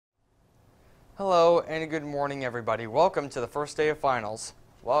Hello and good morning, everybody. Welcome to the first day of finals.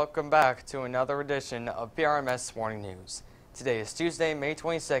 Welcome back to another edition of PRMS Morning News. Today is Tuesday, May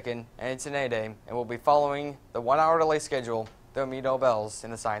 22nd, and it's an A-Day, and we'll be following the 1-hour delay schedule. There'll be no bells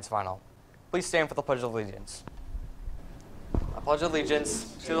in the science final. Please stand for the Pledge of Allegiance. I pledge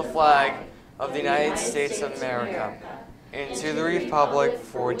allegiance to the flag of the United States of America and to the republic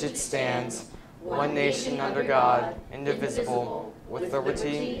for which it stands, one nation under God, indivisible, with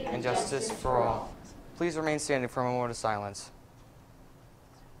liberty and justice for all. Please remain standing for a moment of silence.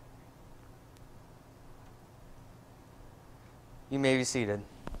 You may be seated.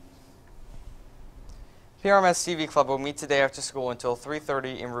 PRMS TV Club will meet today after school until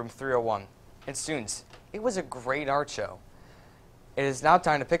 3:30 in room 301. And students, it was a great art show. It is now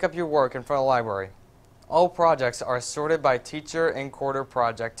time to pick up your work in front of the library. All projects are sorted by teacher and quarter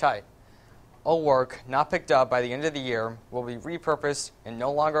project type. All work not picked up by the end of the year will be repurposed and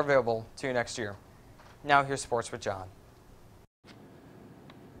no longer available to you next year. Now here's Sports with John.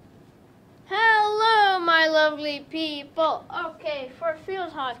 Hello, my lovely people. Okay, for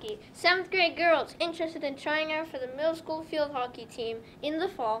field hockey, 7th grade girls interested in trying out for the middle school field hockey team in the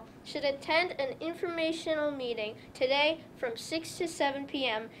fall should attend an informational meeting today from 6 to 7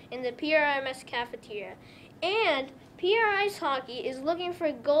 p.m. in the PRMS cafeteria. And PR Ice Hockey is looking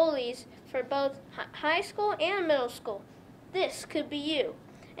for goalies for both high school and middle school. This could be you.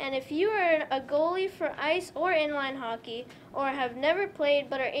 And if you are a goalie for ice or inline hockey or have never played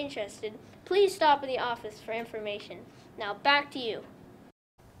but are interested, please stop in the office for information. Now back to you.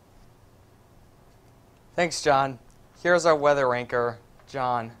 Thanks, John. Here's our weather anchor,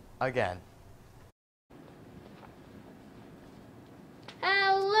 John, again.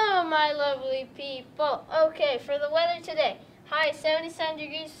 Hello, my lovely people. Okay, for the weather today, high 77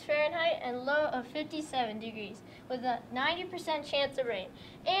 degrees Fahrenheit and low of 57 degrees with a 90% chance of rain.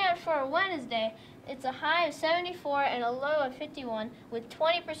 And for Wednesday, it's a high of 74 and a low of 51 with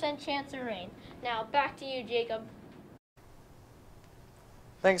 20% chance of rain. Now back to you, Jacob.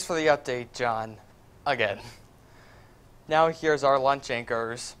 Thanks for the update, John, again. Now here's our lunch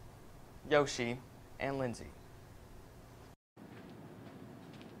anchors, Yoshi and Lindsay.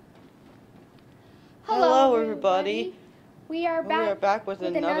 Hello, everybody. We are back with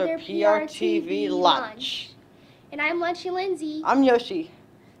another PRTV lunch. And I'm Lunchy Lindsay. I'm Yoshi.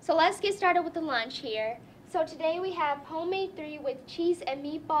 So let's get started with the lunch here. So today we have homemade 3 with cheese and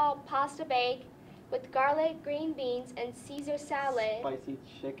meatball pasta bake with garlic, green beans, and Caesar salad. Spicy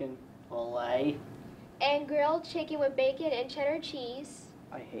chicken fillet. And grilled chicken with bacon and cheddar cheese.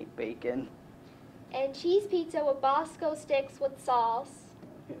 I hate bacon. And cheese pizza with Bosco sticks with sauce.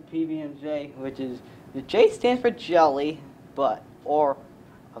 PB&J, which is, the J stands for jelly, or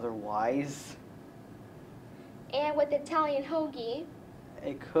otherwise. And with Italian hoagie.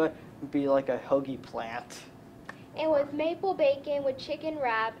 It could be like a hoagie plant. And with maple bacon with chicken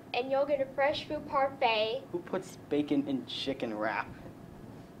wrap and yogurt and fresh fruit parfait. Who puts bacon in chicken wrap?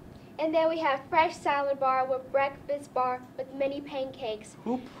 And then we have fresh salad bar with breakfast bar with mini pancakes.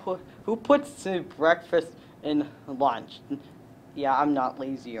 Who puts the breakfast in lunch? Yeah, I'm not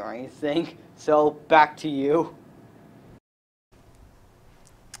lazy or anything. So back to you.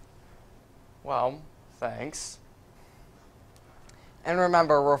 Well, thanks. And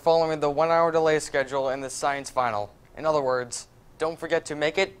remember, we're following the 1-hour delay schedule in the science final. In other words, don't forget to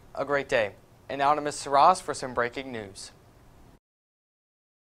make it a great day. And now to Mr. Ross for some breaking news.